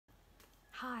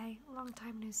Hi, long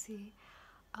time no see.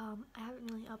 I haven't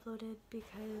really uploaded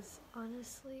because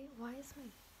honestly, why is my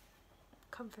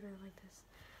comforter like this?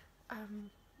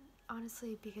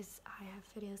 Honestly, because I have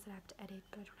videos that I have to edit,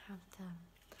 but I don't have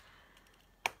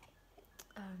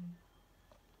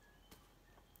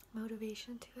the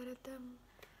motivation to edit them.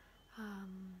 I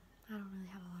don't really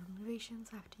have a lot of motivation,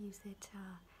 so I have to use it.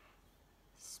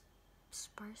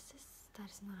 Sparsis.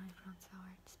 That is not how you pronounce that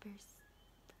word. Sparse.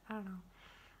 I don't know.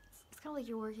 It's kind of like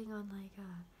you're working on like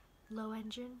a low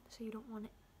engine, so you don't want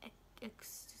to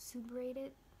exuberate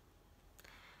it.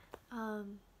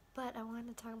 But I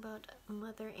wanted to talk about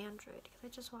Mother Android because I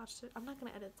just watched it. I'm not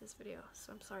gonna edit this video,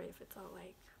 so I'm sorry if it's all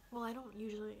like, well, I don't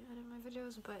usually edit my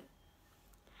videos, but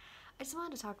I just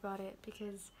wanted to talk about it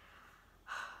because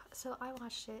so I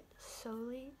watched it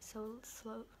so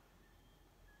slow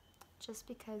just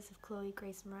because of Chloe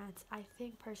Grace Moretz. I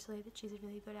think personally that she's a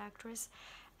really good actress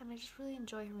and I just really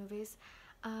enjoy her movies.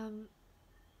 And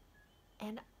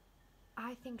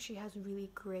I think she has really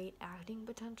great acting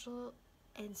potential,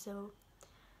 and so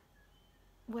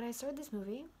when I started this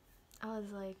movie, I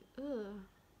was like,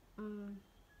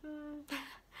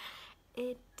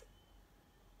 it.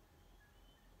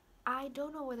 I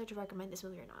don't know whether to recommend this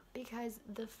movie or not because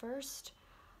the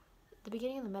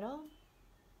beginning and the middle,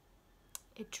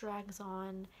 it drags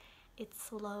on. It's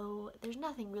slow. There's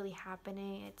nothing really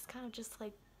happening. It's kind of just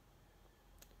like,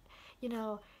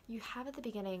 you have at the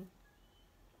beginning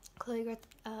Chloe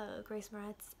Grace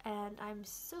Moretz, and I'm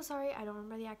so sorry, I don't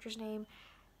remember the actor's name.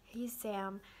 He's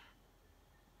Sam.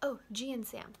 Oh, G and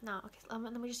Sam. No, okay,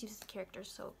 let me just use the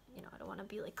characters so, I don't want to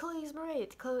be like Chloe Grace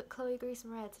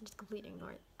Moretz and just completely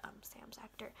ignore Sam's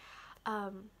actor.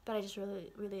 But I just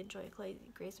really enjoy Chloe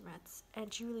Grace Moretz,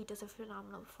 and she really does a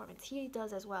phenomenal performance. He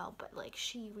does as well, but like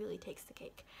she really takes the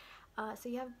cake. So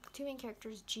you have two main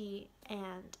characters, G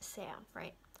and Sam,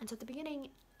 right? And so at the beginning,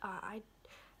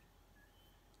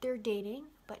 they're dating,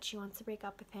 but she wants to break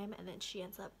up with him, and then she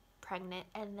ends up pregnant,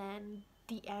 and then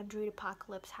the android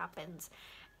apocalypse happens.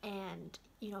 And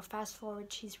fast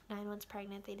forward, she's 9 months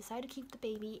pregnant. They decide to keep the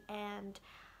baby, and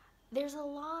there's a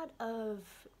lot of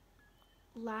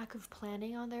lack of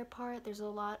planning on their part. There's a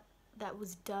lot that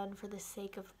was done for the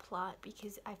sake of plot,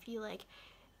 because I feel like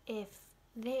if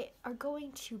they are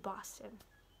going to Boston,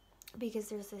 because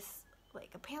there's this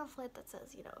like a pamphlet that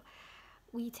says,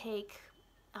 we take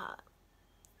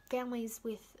families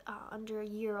with under a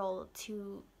year old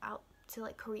out to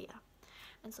like Korea,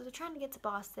 and so they're trying to get to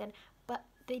Boston, but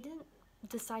they didn't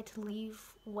decide to leave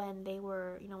when they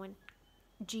were, when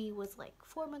G was like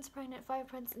 4 months pregnant,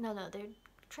 5 months. No, they're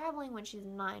traveling when she's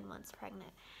 9 months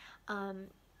pregnant,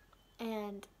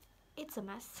 and it's a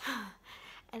mess.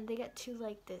 And they get to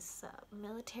like this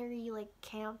military like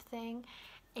camp thing,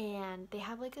 and they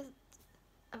have like a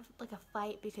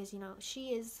fight because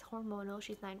she is hormonal.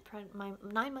 She's 9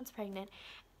 months pregnant,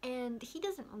 and he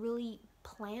doesn't really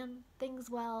plan things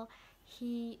well.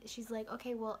 She's like,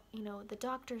 okay, well, the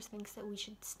doctor thinks that we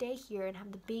should stay here and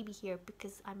have the baby here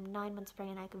because I'm 9 months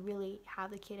pregnant. I could really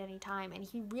have the kid anytime, and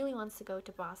he really wants to go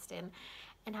to Boston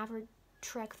and have her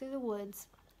trek through the woods.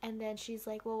 And then she's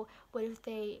like, well, what if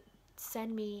they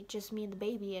send just me and the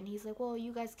baby? And he's like, well,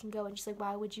 you guys can go. And she's like,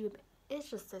 why would you? It's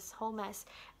just this whole mess.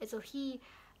 And so he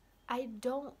has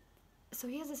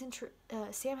this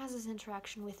Sam has this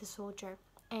interaction with the soldier,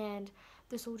 and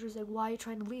the soldier's like, why are you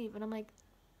trying to leave? And I'm like,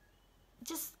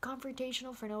 just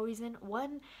confrontational for no reason.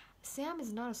 One, Sam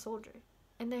is not a soldier,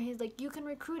 and then he's like, you can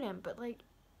recruit him, but like,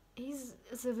 he's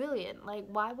a civilian. Like,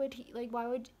 why would it, like,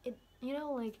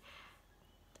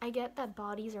 I get that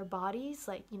bodies are bodies,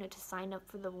 like, to sign up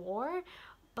for the war,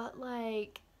 but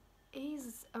like,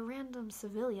 he's a random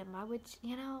civilian. Why would,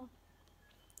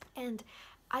 and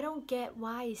I don't get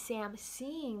why Sam,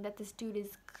 seeing that this dude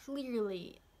is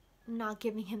clearly not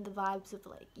giving him the vibes of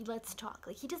like, let's talk,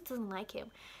 like he just doesn't like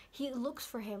him. He looks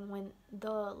for him when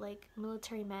the like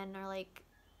military men are like,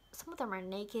 some of them are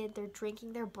naked, they're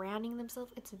drinking, they're branding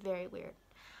themselves. It's very weird.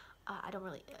 I don't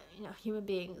really, human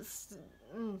beings.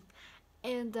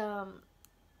 And the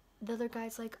other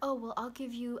guy's like, oh, well,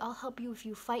 I'll help you if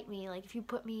you fight me, like if you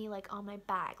put me like on my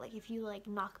back, like if you like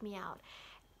knock me out.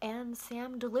 And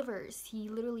Sam delivers. He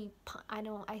literally,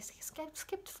 I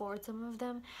skipped forward some of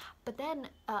them, but then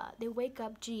they wake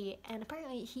up G, and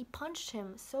apparently he punched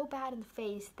him so bad in the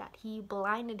face that he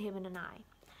blinded him in an eye.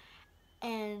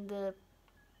 And the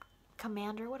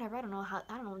commander, whatever, I don't know how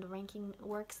the ranking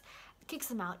works, kicks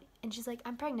him out, and she's like,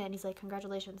 I'm pregnant, and he's like,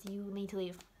 congratulations, you need to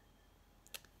leave.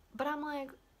 But I'm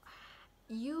like,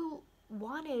 you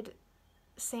wanted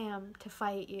Sam to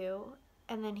fight you,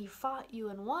 and then he fought you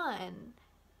and won.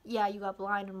 Yeah, you got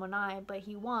blind in one eye, but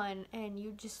he won, and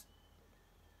you just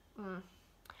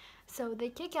So they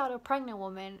kick out a pregnant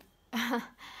woman, and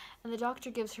the doctor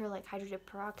gives her like hydrogen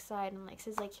peroxide and like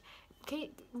says like,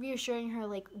 okay, reassuring her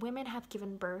like women have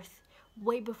given birth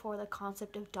way before the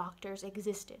concept of doctors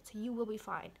existed, so you will be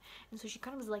fine. And so she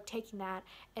kind of is like taking that,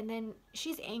 and then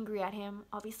she's angry at him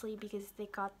obviously because they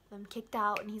got them kicked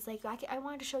out, and he's like, I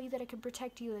wanted to show you that I could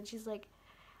protect you, and she's like,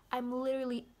 I'm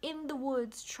literally in the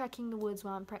woods, trekking the woods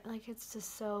while I'm pregnant. Like, it's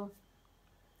just so.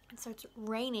 It starts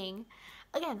raining.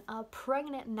 Again, a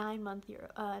pregnant 9-month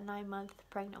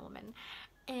pregnant woman,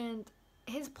 and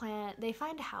his plan. They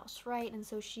find a house, right? And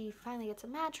so she finally gets a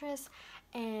mattress,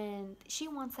 and she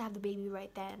wants to have the baby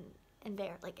right then and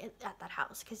there, like at that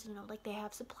house, because like they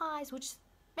have supplies, which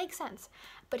makes sense.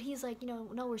 But he's like, no,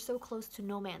 we're so close to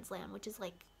no man's land, which is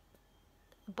like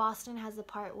Boston has the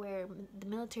part where the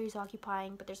military is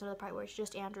occupying, but there's another part where it's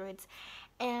just androids.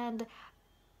 And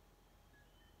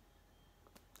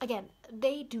again,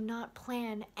 they do not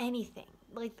plan anything.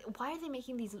 Like, why are they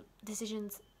making these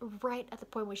decisions right at the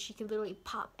point where she could literally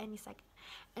pop any second?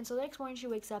 And so the next morning she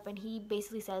wakes up and he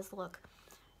basically says, look,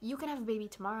 you can have a baby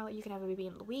tomorrow, you can have a baby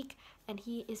in a week. And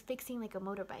he is fixing like a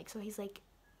motorbike. So he's like,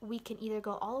 we can either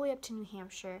go all the way up to New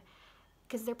Hampshire,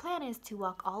 because their plan is to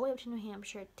walk all the way up to New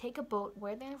Hampshire, take a boat.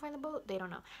 Where they're going to find the boat, they don't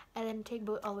know. And then take a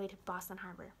boat all the way to Boston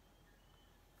Harbor.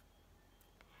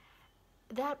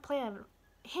 That plan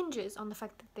hinges on the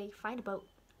fact that they find a boat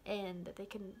and that they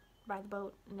can ride the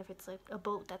boat. And if it's like a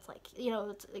boat that's like,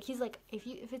 it's like, he's like,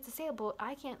 if it's a sailboat,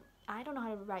 I don't know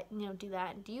how to ride, do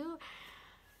that. Do you?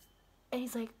 And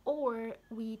he's like, or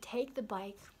we take the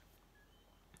bike,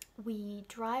 we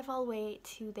drive all the way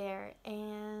to there,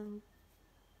 and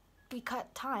we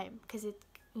cut time, because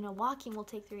walking will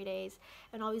take 3 days,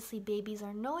 and obviously babies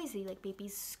are noisy. Like,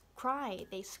 babies cry,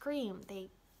 they scream,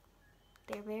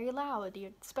 they're very loud,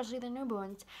 especially the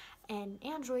newborns, and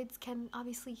androids can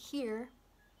obviously hear.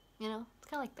 It's kind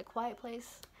of like The Quiet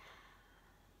Place.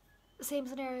 Same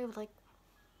scenario with like,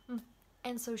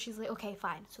 and so she's like, okay,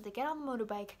 fine. So they get on the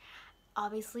motorbike.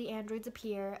 Obviously, androids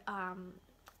appear,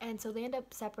 and so they end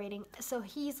up separating. So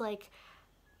he's like,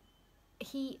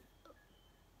 he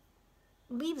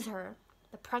leaves her,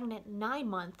 the pregnant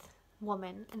 9-month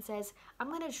woman, and says, I'm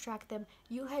going to distract them.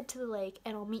 You head to the lake,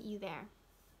 and I'll meet you there.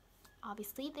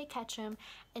 Obviously, they catch him,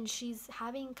 and she's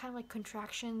having kind of like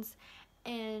contractions,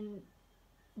 and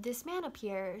this man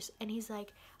appears, and he's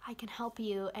like, I can help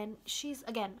you. And she's,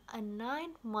 again, a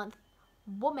 9-month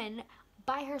woman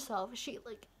by herself. She,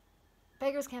 like,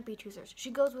 beggars can't be choosers. She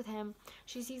goes with him.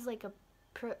 She sees like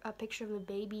a picture of a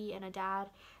baby and a dad.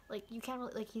 Like, you can't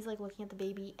really, like, he's like looking at the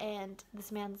baby, and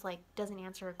this man's like doesn't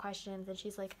answer her questions, and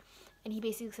she's like, and he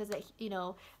basically says that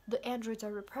the androids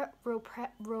are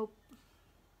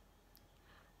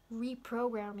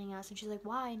reprogramming us. And she's like,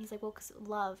 why? And he's like, well, because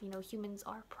love. Humans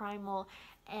are primal,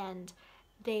 and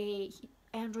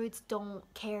androids don't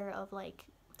care of like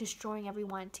destroying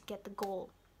everyone to get the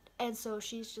goal. And so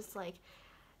she's just like,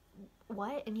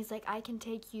 what? And he's like, I can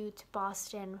take you to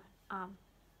Boston, I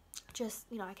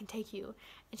can take you.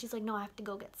 And she's like, no, I have to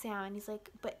go get Sam. And he's like,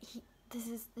 but this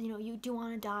is, you do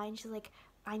want to die? And she's like,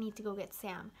 I need to go get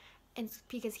Sam. And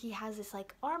because he has this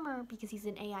like armor, because he's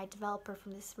an AI developer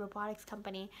from this robotics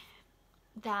company,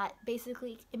 that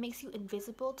basically it makes you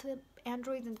invisible to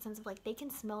androids, in the sense of like they can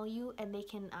smell you and they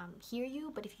can hear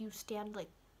you, but if you stand like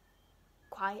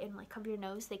quiet and like cover your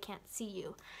nose, they can't see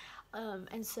you.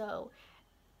 And so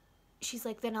she's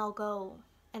like, then I'll go.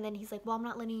 And then he's like, well, I'm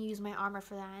not letting you use my armor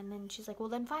for that. And then she's like, well,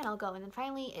 then fine, I'll go. And then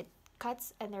finally it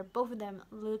cuts, and they're both of them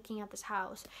looking at this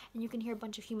house, and you can hear a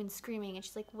bunch of humans screaming. And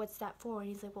she's like, what's that for? And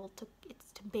he's like, well,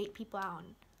 it's to bait people out.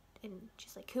 And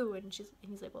she's like, who? And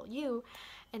he's like, well, you.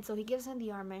 And so he gives him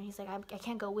the armor, and he's like, I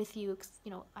can't go with you, because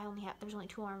there's only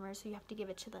 2 armors, so you have to give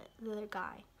it to the other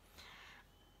guy.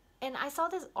 And I saw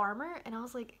this armor, and I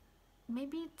was like,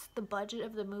 maybe it's the budget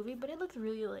of the movie, but it looked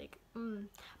really like,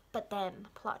 But then,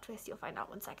 plot twist, you'll find out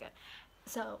 1 second.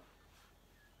 So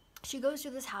she goes to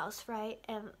this house, right?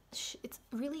 And it's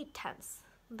really tense.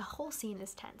 The whole scene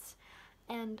is tense.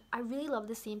 And I really love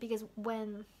this scene because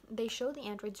when they show the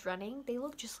androids running, they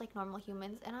look just like normal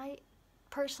humans. And I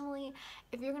personally,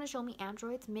 if you're going to show me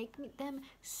androids, make them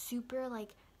super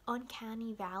like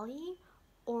uncanny valley,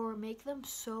 or make them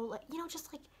so like,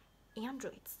 just like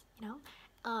androids,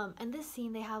 and this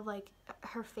scene, they have like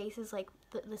her face is like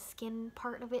the skin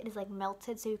part of it is like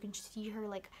melted, so you can see her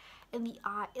like in the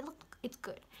eye. It's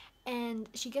good. And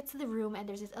she gets to the room, and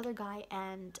there's this other guy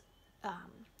and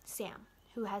Sam,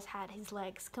 who has had his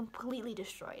legs completely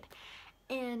destroyed.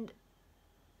 And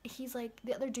he's like,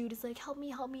 the other dude is like, help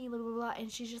me, blah blah blah.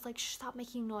 And she's just like, stop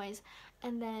making noise.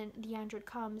 And then the android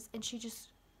comes, and she just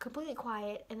completely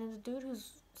quiet, and then the dude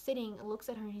who's sitting looks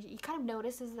at her, and he kind of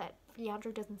notices that the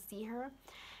android doesn't see her.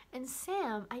 And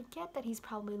Sam, I get that he's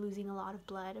probably losing a lot of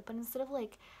blood, but instead of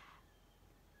like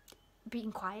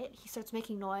being quiet, he starts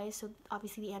making noise, so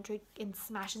obviously the android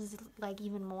smashes his leg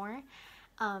even more.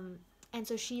 um and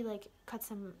so she like cuts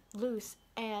him loose,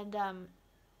 and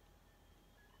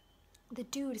the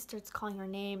dude starts calling her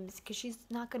names because she's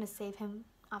not gonna save him.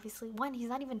 Obviously, one, he's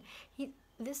not even he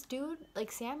this dude,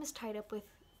 like, Sam is tied up with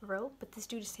rope, but this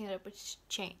dude is tied up with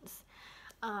chains.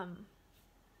 um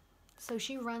so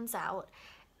she runs out,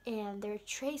 and they're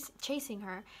chasing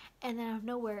her, and then out of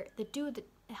nowhere, the dude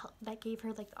that gave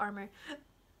her like the armor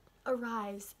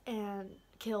arrives and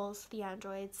kills the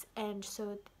androids. And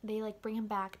so they like bring him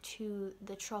back to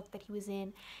the truck that he was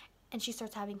in, and she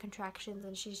starts having contractions,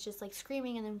 and she's just like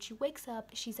screaming. And then when she wakes up,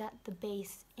 she's at the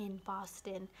base in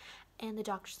Boston, and the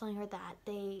doctor's telling her that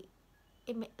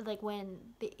like when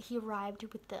he arrived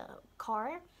with the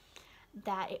car,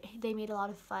 that they made a lot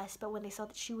of fuss, but when they saw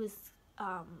that she was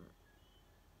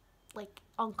like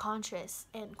unconscious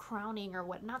and crowning, or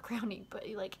what, not crowning, but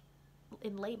like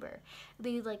in labor,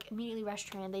 they like immediately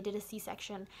rushed her, and they did a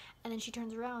C-section. And then she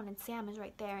turns around, and Sam is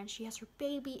right there, and she has her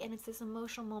baby, and it's this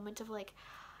emotional moment of like,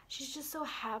 she's just so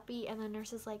happy. And the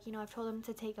nurse is like, I've told them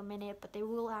to take a minute, but they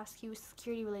will ask you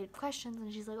security related questions.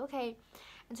 And she's like, okay.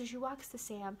 And so she walks to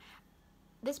Sam.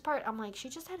 This part, I'm like, she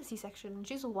just had a C-section, and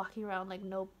she's walking around like,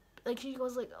 no, like, she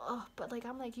goes like, oh, but like,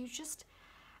 I'm like,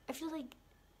 I feel like,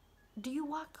 do you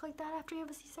walk like that after you have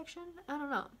a C-section? I don't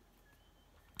know.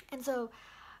 And so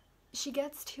she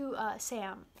gets to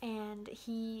Sam, and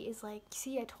he is like,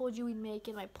 see, I told you we'd make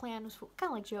it. My plan was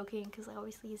kind of like joking, because like,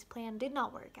 obviously his plan did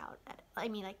not work out. I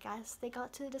mean, I guess they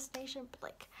got to the destination, but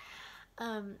like,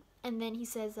 and then he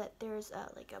says that there's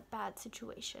like a bad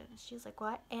situation. She's like,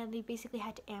 what? And they basically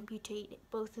had to amputate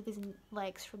both of his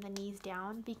legs from the knees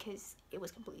down, because it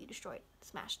was completely destroyed,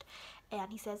 smashed. And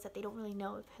he says that they don't really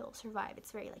know if he'll survive.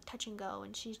 It's very like touch and go.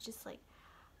 And she's just like,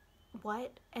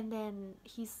 what? And then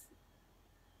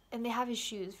and they have his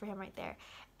shoes for him right there.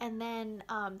 And then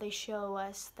they show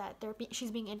us that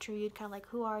she's being interviewed, kind of like,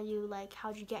 who are you, like,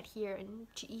 how'd you get here? And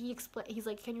he's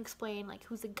like, can you explain, like,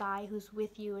 who's the guy who's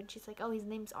with you? And she's like, oh, his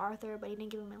name's Arthur, but he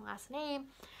didn't give him my last name.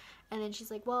 And then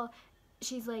she's like,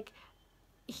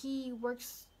 he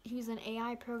was an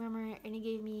AI programmer, and he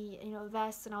gave me, a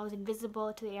vest, and I was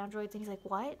invisible to the androids. And he's like,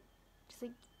 what? She's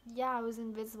like, yeah, I was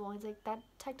invisible. And he's like, that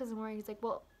tech doesn't work. He's like,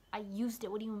 well, I used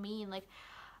it, what do you mean? Like,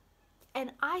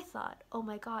 and I thought, oh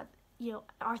my god,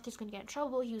 Arthur's gonna get in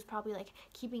trouble. He was probably like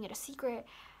keeping it a secret.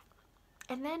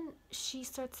 And then she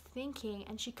starts thinking,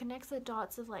 and she connects the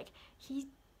dots of like,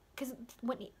 because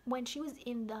when she was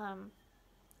in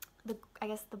the I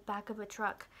guess the back of a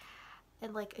truck,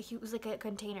 and like it was like a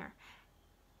container,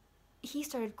 he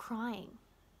started crying,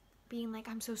 being like,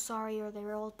 I'm so sorry, or they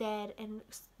were all dead. And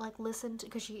like listened,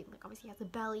 because she like obviously has a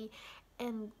belly,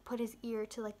 and put his ear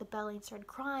to like the belly and started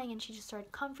crying. And she just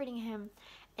started comforting him,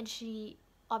 and she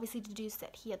obviously deduced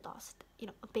that he had lost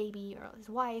a baby, or his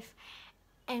wife.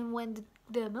 And when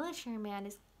the military man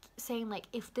is saying like,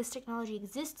 if this technology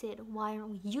existed, why aren't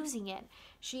we using it,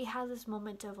 she has this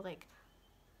moment of like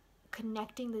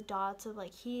connecting the dots of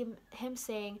like him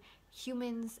saying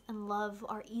humans and love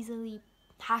are easily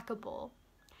hackable.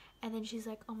 And then she's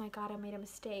like, oh my god, I made a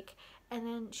mistake. And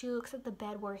then she looks at the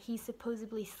bed where he's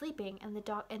supposedly sleeping, and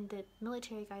the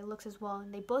military guy looks as well,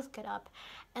 and they both get up,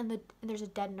 and there's a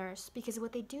dead nurse. Because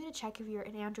what they do to check if you're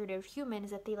an android or human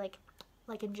is that they like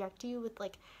inject you with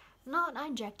like, not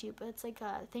inject you, but it's like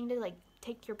a thing to like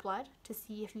take your blood to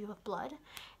see if you have blood.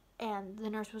 And the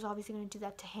nurse was obviously going to do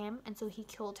that to him, and so he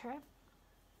killed her.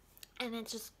 And it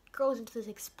just goes into this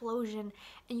explosion,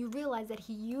 and you realize that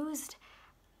he used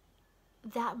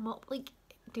that like,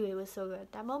 dude, it was so good.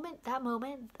 That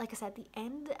moment, like I said, the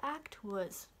end act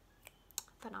was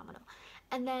phenomenal.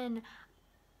 And then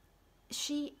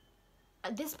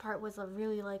this part was a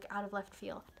really like out of left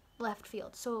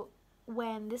field. So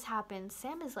when this happens,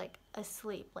 Sam is like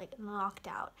asleep, like knocked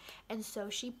out, and so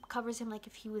she covers him like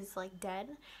if he was like dead.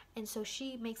 And so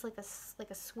she makes like a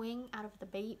swing out of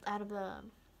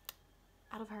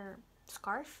her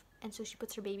scarf, and so she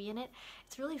puts her baby in it.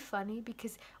 It's really funny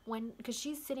because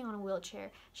she's sitting on a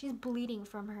wheelchair, she's bleeding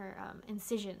from her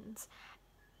incisions.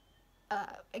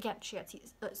 Again, she had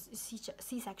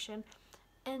C-section,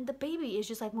 and the baby is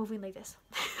just like moving like this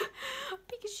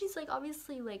because she's like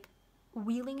obviously like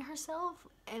wheeling herself,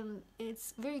 and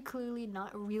it's very clearly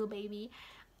not a real baby.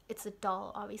 It's a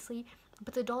doll, obviously,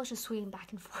 but the doll is just swinging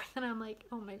back and forth, and I'm like,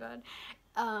 oh my god.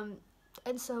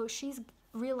 And so she's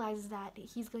realizes that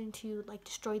he's going to like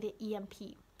destroy the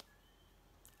EMP.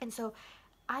 And so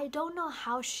I don't know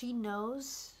how she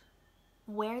knows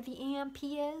where the EMP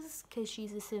is, because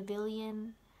she's a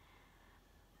civilian.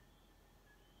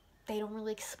 They don't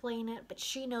really explain it, but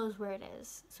she knows where it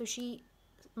is. So she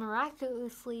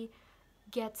miraculously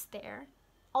gets there.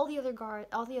 All the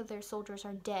other soldiers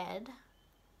are dead,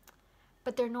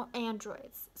 but they're not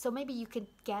androids. So maybe you could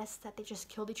guess that they just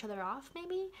killed each other off,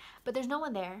 maybe? But there's no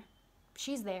one there.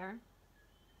 She's there.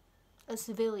 A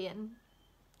civilian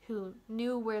who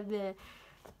knew where the,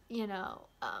 the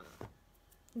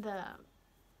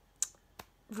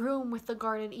room with the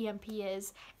guarded EMP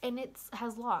is, and it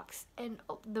has locks, and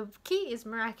the key is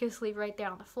miraculously right there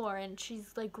on the floor, and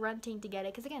she's like grunting to get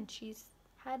it, because again, she's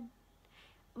had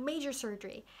major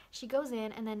surgery. She goes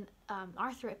in, and then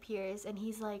Arthur appears, and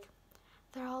he's like,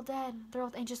 they're all dead,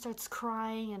 and just starts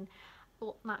crying, and,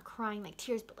 well, not crying like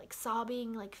tears, but like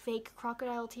sobbing, like fake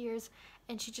crocodile tears,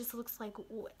 and she just looks like,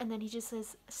 and then he just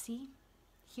says, see,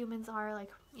 humans are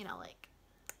like, like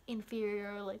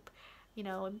inferior, like,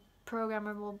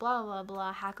 programmable, blah blah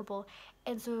blah, hackable.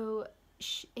 And so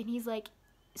and he's like,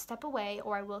 step away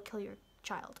or I will kill your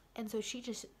child. And so she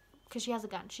just, because she has a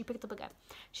gun, she picked up a gun,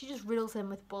 she just riddles him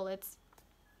with bullets,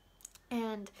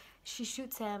 and she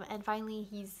shoots him, and finally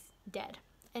he's dead.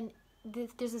 And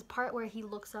there's this part where he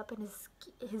looks up, and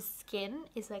his skin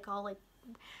is like all like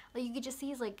you could just see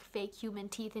his like fake human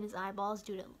teeth in his eyeballs.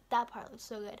 Dude, that part looks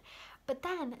so good. But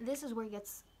then this is where it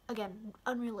gets, again,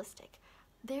 unrealistic.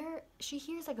 She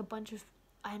hears like a bunch of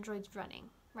androids running,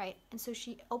 right? And so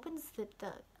she opens the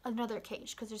another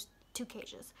cage, because there's 2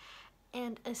 cages,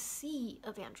 and a sea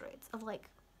of androids of like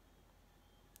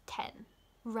 10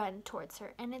 run towards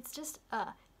her, and it's just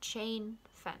a chain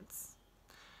fence.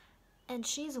 And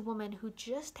she's a woman who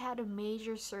just had a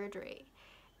major surgery,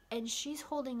 and she's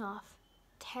holding off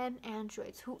 10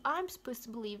 androids, who I'm supposed to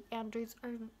believe androids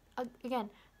are,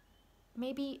 again,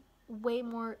 maybe way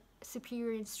more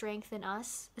superior in strength than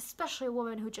us, especially a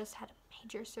woman who just had a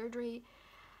major surgery,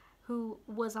 who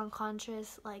was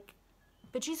unconscious, like,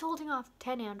 but she's holding off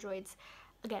 10 androids.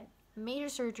 Again, major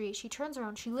surgery. She turns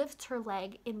around, she lifts her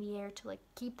leg in the air to like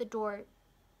keep the door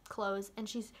closed, and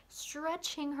she's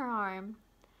stretching her arm,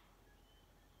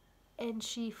 and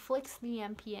she flicks the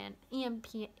EMP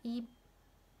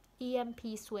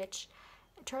switch.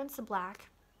 It turns to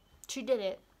black. She did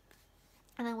it.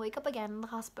 And then wake up again in the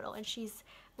hospital, and she's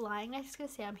lying next to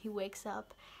Sam. He wakes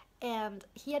up, and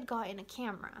he had gotten a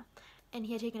camera, and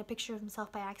he had taken a picture of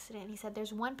himself by accident. He said,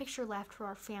 there's one picture left for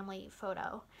our family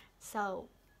photo. So,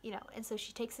 and so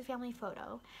she takes the family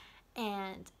photo,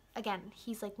 and again,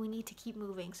 he's like, we need to keep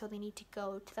moving. So they need to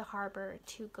go to the harbor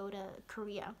to go to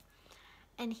Korea.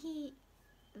 And he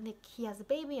has a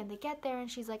baby, and they get there,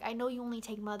 and she's like, I know you only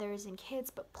take mothers and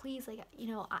kids, but please, like,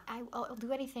 I'll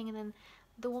do anything. And then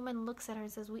the woman looks at her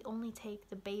and says, we only take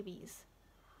the babies.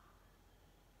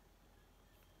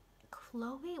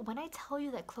 Chloe, when I tell you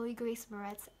that Chloe Grace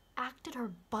Moretz acted her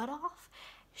butt off,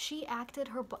 she acted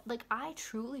her butt, like, I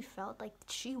truly felt like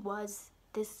she was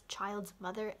this child's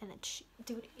mother, and that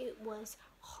dude, it was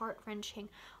heart-wrenching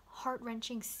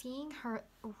seeing her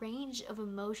range of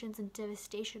emotions and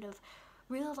devastation, of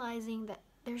realizing that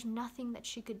there's nothing that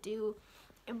she could do,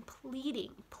 and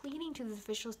pleading to the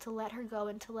officials to let her go,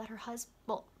 and to let her husband,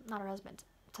 well, not her husband,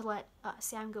 to let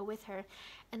Sam go with her.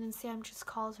 And then Sam just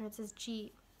calls her and says,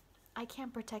 gee, I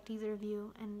can't protect either of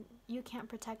you, and you can't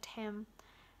protect him.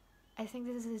 I think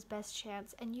this is his best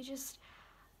chance. And you just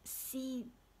see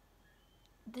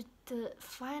the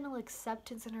final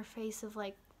acceptance in her face of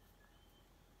like,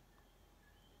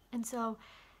 and so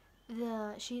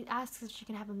she asks if she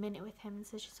can have a minute with him, and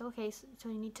says she's okay, so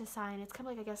you need to sign. It's kind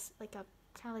of like, I guess, like a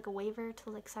kind of like a waiver to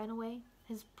like sign away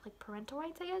his like parental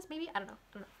rights, I guess, maybe, I don't know.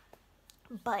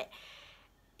 But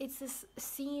it's this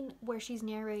scene where she's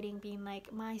narrating, being like,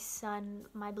 my son,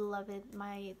 my beloved,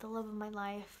 the love of my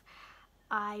life,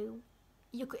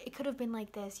 it could have been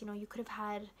like this, you could have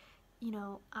had,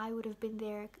 I would have been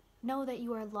there. Know that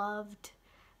you are loved,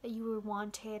 that you were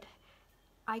wanted.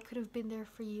 I could have been there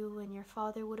for you, and your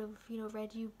father would have,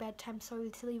 read you bedtime stories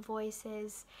with silly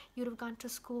voices. You would have gone to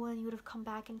school, and you would have come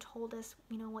back and told us,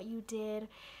 what you did.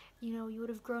 You would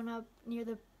have grown up near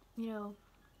the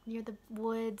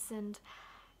woods, and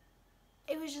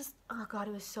it was just, oh god,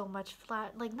 it was so much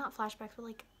like, not flashbacks, but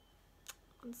like,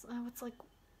 it's like,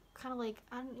 kind of like,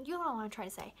 you know what I'm trying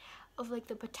to say, of like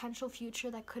the potential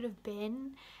future that could have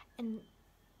been, and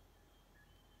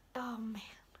oh man.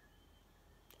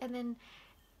 And then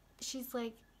she's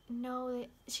like, no,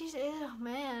 oh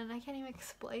man, I can't even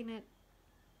explain it.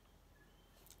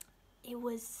 It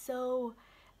was so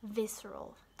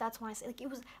visceral. that's when I say, like,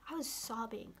 I was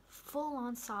sobbing, full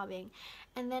on sobbing.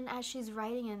 And then as she's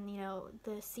writing and, you know,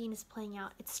 the scene is playing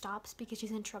out, it stops because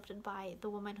she's interrupted by the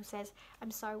woman who says, "I'm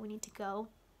sorry, we need to go."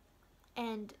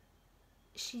 And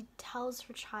she tells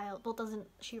her child, well, doesn't,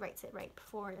 she writes it right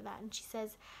before that, and she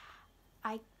says,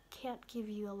 "I can't give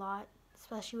you a lot,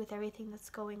 especially with everything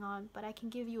that's going on, but I can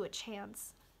give you a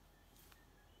chance."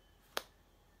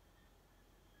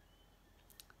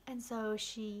 And so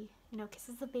she, you know,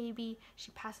 kisses the baby.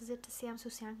 She passes it to Sam so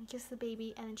Sam can kiss the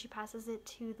baby, and then she passes it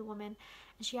to the woman,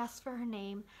 and she asks for her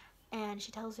name, and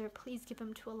she tells her, "Please give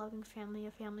him to a loving family,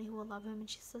 a family who will love him." And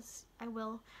she says, "I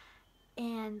will."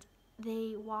 And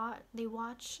they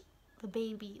watch the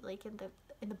baby, like, in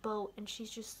the boat, and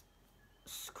she's just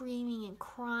screaming and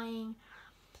crying.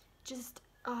 Just,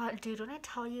 dude, when I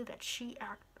tell you that she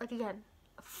act, like, again,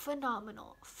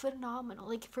 phenomenal, phenomenal.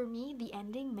 Like, for me, the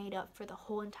ending made up for the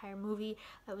whole entire movie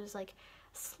that was, like,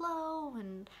 slow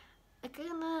and, like,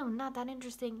 not that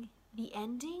interesting. The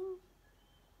ending.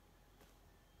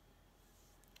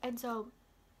 And so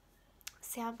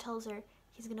Sam tells her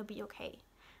he's gonna be okay,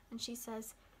 and she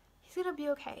says he's gonna be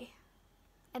okay.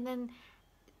 And then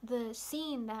the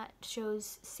scene that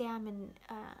shows Sam and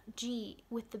G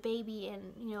with the baby,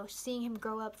 and, you know, seeing him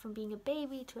grow up from being a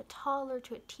baby to a toddler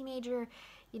to a teenager,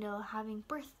 you know, having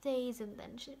birthdays, and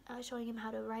then showing him how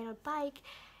to ride a bike,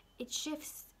 it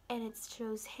shifts and it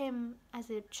shows him as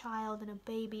a child and a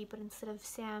baby, but instead of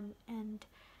Sam and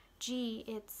G,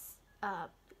 it's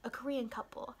a Korean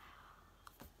couple.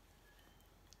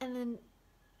 And then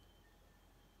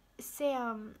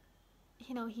Sam,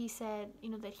 you know, he said, you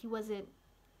know, that he wasn't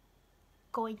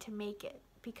going to make it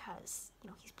because, you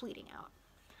know, he's bleeding out.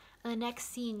 And the next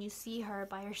scene, you see her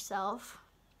by herself.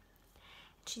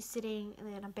 She's sitting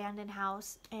in an abandoned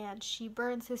house, and she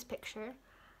burns his picture.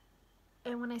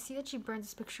 And when I see that she burns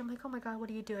his picture, I'm like, oh my god, what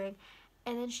are you doing?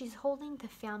 And then she's holding the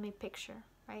family picture,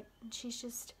 right? And she's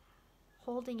just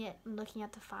holding it and looking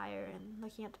at the fire and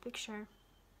looking at the picture.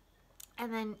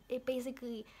 And then it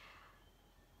basically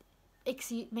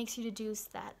makes you deduce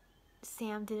that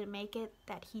Sam didn't make it,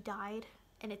 that he died,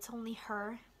 and it's only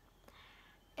her.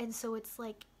 And so it's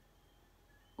like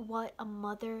what a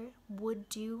mother would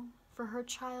do for her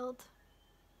child,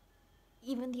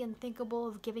 even the unthinkable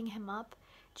of giving him up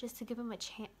just to give him a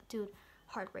chance. Dude,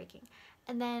 heartbreaking.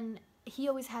 And then he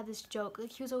always had this joke,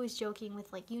 like, he was always joking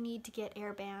with, like, you need to get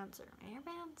Airbands,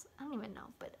 I don't even know,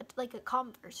 but like a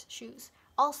Converse shoes,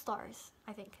 All Stars,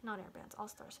 I think, not Airbands, All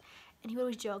Stars. And he would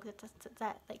always joke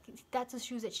that's the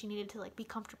shoes that she needed to, like, be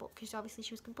comfortable, because obviously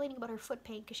she was complaining about her foot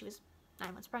pain because she was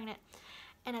 9 months pregnant.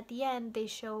 And at the end, they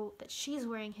show that she's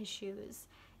wearing his shoes,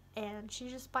 and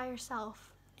she's just by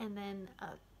herself. And then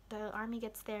the army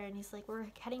gets there, and he's like, we're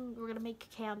gonna make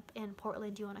a camp in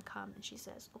Portland, do you want to come? And she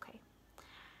says, okay.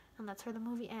 And that's where the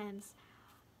movie ends.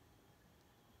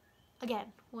 Again,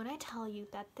 when I tell you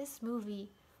that this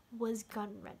movie was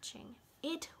gut-wrenching,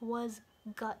 it was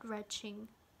gut-wrenching.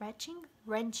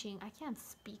 Wrenching, I can't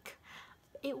speak.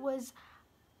 It was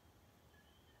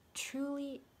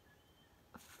truly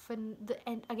fun.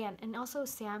 And also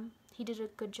Sam, he did a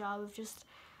good job of just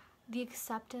the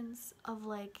acceptance of,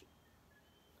 like,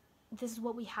 this is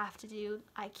what we have to do.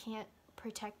 I can't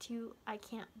protect you, I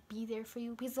can't be there for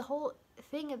you, because the whole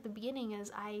thing at the beginning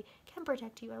is, I can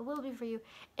protect you, I will be for you.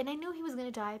 And I knew he was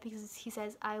gonna die, because he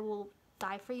says, I will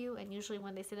die for you, and usually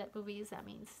when they say that in movies, that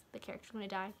means the character's gonna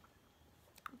die.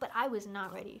 But I was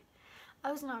not ready.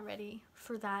 I was not ready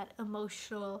for that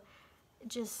emotional,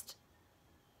 just,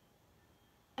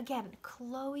 again,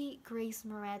 Chloe Grace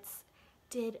Moretz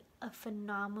did a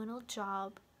phenomenal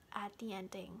job at the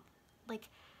ending. Like,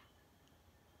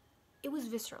 it was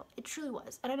visceral. It truly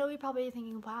was. And I know you're probably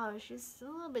thinking, wow, she's a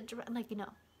little bit dramatic. Like, you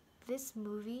know, this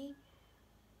movie,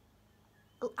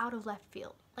 out of left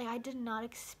field. Like, I did not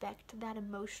expect that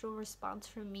emotional response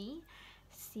from me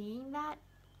seeing that.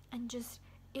 And just,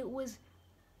 it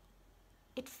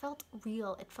felt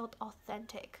real. It felt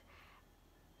authentic.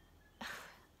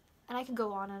 And I could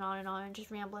go on and on and on and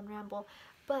just ramble.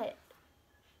 But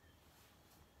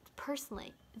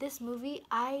personally, this movie,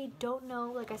 I don't know,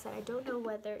 like I said, I don't know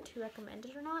whether to recommend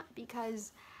it or not,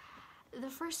 because the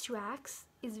first 2 acts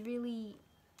is really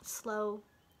slow.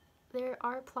 There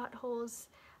are plot holes.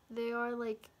 There are,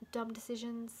 like, dumb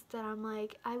decisions that I'm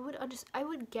like, I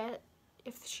would get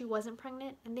if she wasn't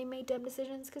pregnant and they made dumb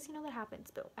decisions, because, you know, that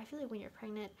happens. But I feel like when you're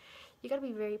pregnant, you gotta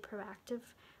be very proactive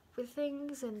with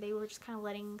things, and they were just kind of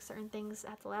letting certain things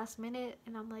at the last minute,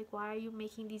 and I'm like, why are you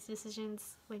making these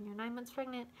decisions when you're 9 months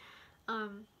pregnant?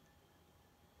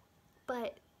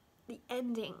 But the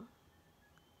ending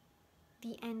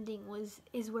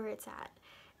is where it's at,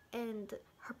 and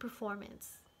her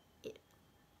performance,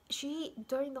 she,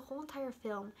 during the whole entire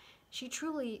film, she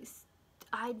truly,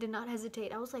 I did not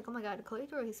hesitate. I was like, oh my god, Chloe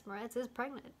Grace Moretz is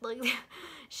pregnant. Like,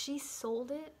 she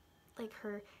sold it. Like,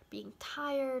 her being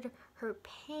tired, her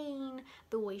pain,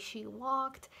 the way she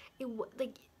walked.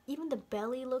 Like, even the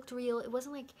belly looked real. It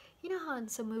wasn't like, you know how in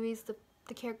some movies the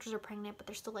characters are pregnant, but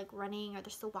they're still like running or they're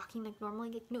still walking like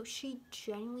normally. Like, no, she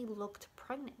genuinely looked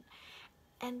pregnant.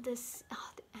 And this,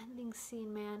 the ending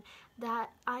scene, man,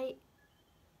 that I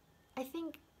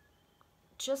think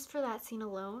just for that scene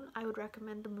alone, I would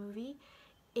recommend the movie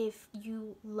if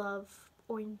you love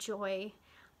or enjoy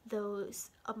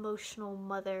those emotional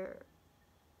mother,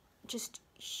 just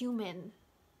human,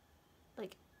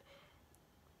 like,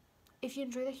 if you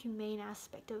enjoy the humane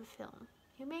aspect of film,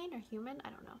 humane or human, I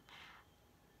don't know,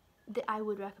 I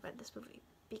would recommend this movie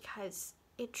because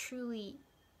it truly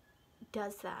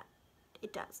does that.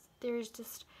 It does. There's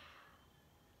just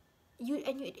you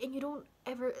don't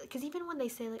ever, because even when they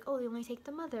say like, oh, they only take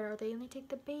the mother or they only take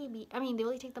the baby, I mean, they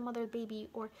only take the mother, the baby,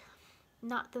 or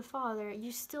not the father,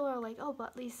 you still are like, oh, but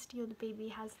at least, you know, the baby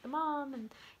has the mom,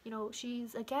 and, you know,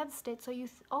 she's against it, so you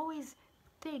always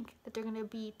think that they're gonna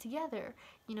be together,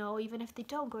 you know, even if they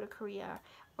don't go to Korea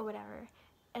or whatever.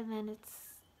 And then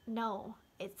no,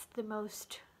 it's the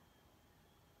most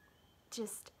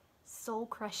just soul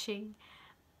crushing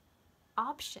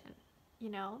option,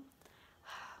 you know.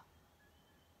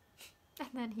 And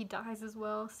then he dies as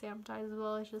well, Sam dies as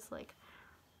well. It's just like,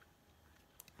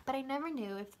 but I never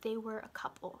knew if they were a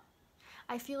couple.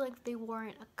 I feel like they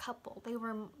weren't a couple. They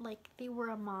were like, they were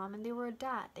a mom and they were a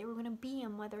dad. They were gonna be a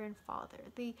mother and father.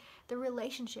 The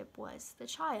relationship was the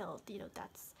child. You know,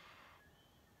 that's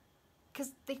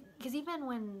because even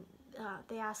when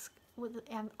they ask,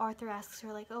 Arthur asks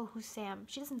her like, oh, who's Sam?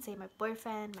 She doesn't say my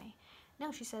boyfriend.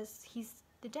 No, she says he's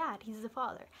the dad. He's the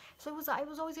father. So I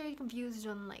was always very confused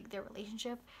on like their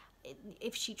relationship.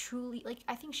 If she truly, like,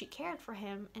 I think she cared for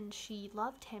him and she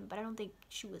loved him, but I don't think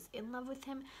she was in love with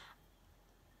him.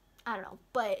 I don't know,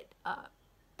 but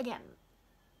again,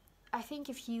 I think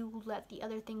if you let the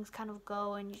other things kind of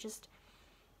go and you just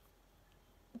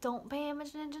don't pay much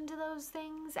attention to those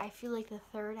things, I feel like the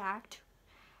third act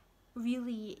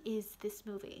really is this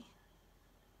movie.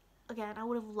 Again, I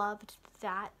would have loved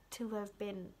that to have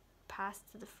been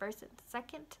passed to the first and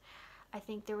second. I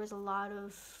think there was a lot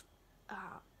of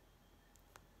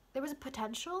there was a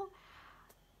potential,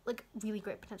 like really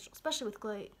great potential, especially with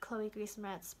Chloe Grace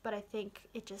Moretz, but I think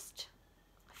it just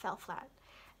fell flat.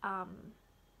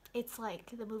 It's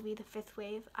like the movie The Fifth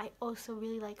Wave. I also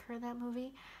really like her in that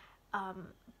movie,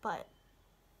 but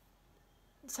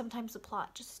sometimes the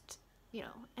plot just, you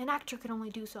know, an actor can only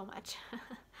do so much.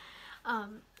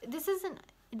 This isn't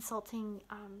insulting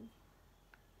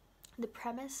the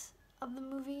premise of the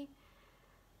movie,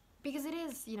 because it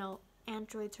is, you know,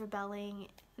 androids rebelling.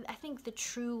 I think the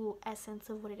true essence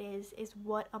of what it is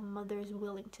what a mother is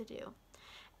willing to do,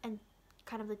 and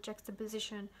kind of the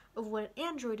juxtaposition of what an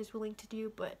android is willing to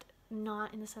do, but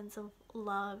not in the sense of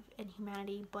love and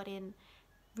humanity, but in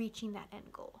reaching that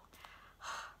end goal.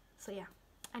 So yeah,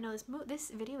 I know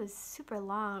this video is super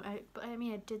long, but I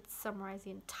mean, I did summarize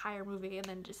the entire movie and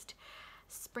then just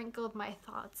sprinkled my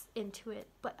thoughts into it.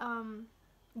 But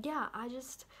yeah,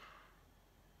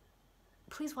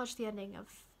 please watch the ending of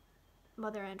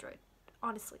Mother Android.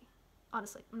 Honestly, I'm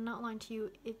not lying to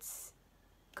you. It's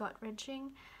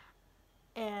gut-wrenching,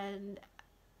 and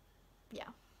yeah,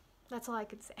 that's all I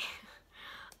could say.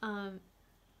 I'm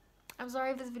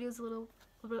sorry if this video is a little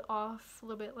bit off, a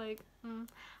little bit like,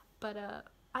 but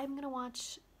I'm gonna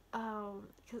watch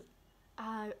because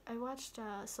I watched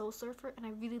Soul Surfer, and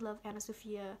I really love Anna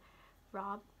Sophia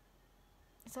Robb.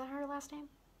 Is that her last name?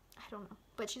 I don't know,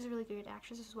 but she's a really good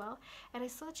actress as well. And I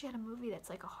saw that she had a movie that's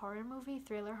like a horror movie,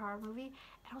 thriller horror movie,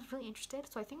 and I was really interested.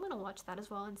 So I think I'm gonna watch that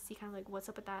as well and see kind of like what's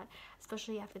up with that,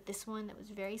 especially after this one that was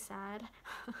very sad.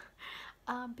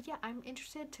 But yeah, I'm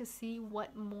interested to see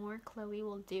what more Chloe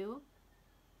will do.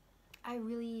 I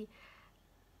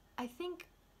think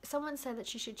someone said that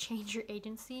she should change her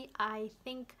agency. I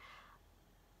think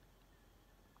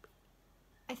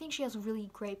she has really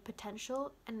great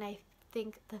potential, and I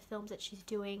think the films that she's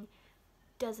doing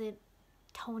doesn't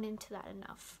tone into that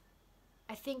enough.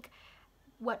 I think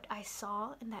what I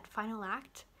saw in that final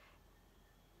act,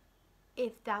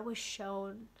 if that was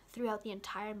shown throughout the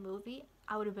entire movie,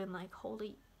 I would have been like,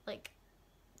 holy, like,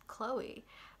 Chloe.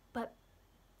 But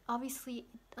obviously,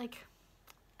 like,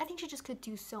 I think she just could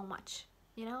do so much,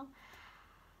 you know?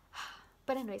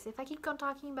 But anyways, if I keep on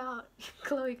talking about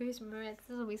Chloe Grace Moretz,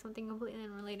 this will be something completely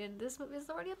unrelated. This is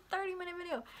already a 30-minute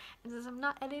video, and since I'm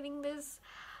not editing this,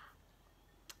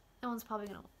 no one's probably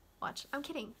gonna Watch. I'm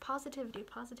kidding. Positivity,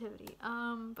 positivity.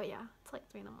 But yeah, it's like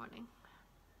 3 in the morning.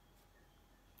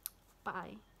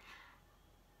 Bye.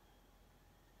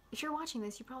 If you're watching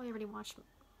this, you probably already watched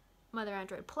Mother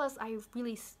Android. Plus, I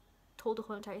really told the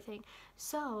whole entire thing.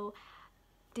 So,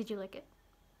 did you like it?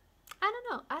 I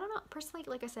don't know. I don't know. Personally,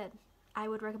 like I said, I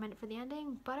would recommend it for the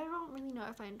ending, but I don't really know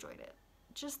if I enjoyed it.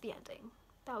 Just the ending.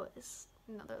 That was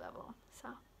another level. So,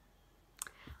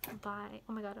 bye.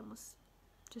 Oh my god, I almost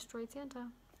destroyed Santa.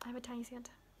 I have a tiny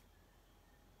Santa.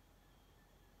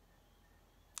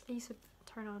 I used to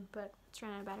turn on, but it's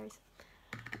running out of batteries.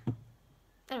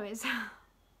 Anyways,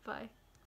 bye.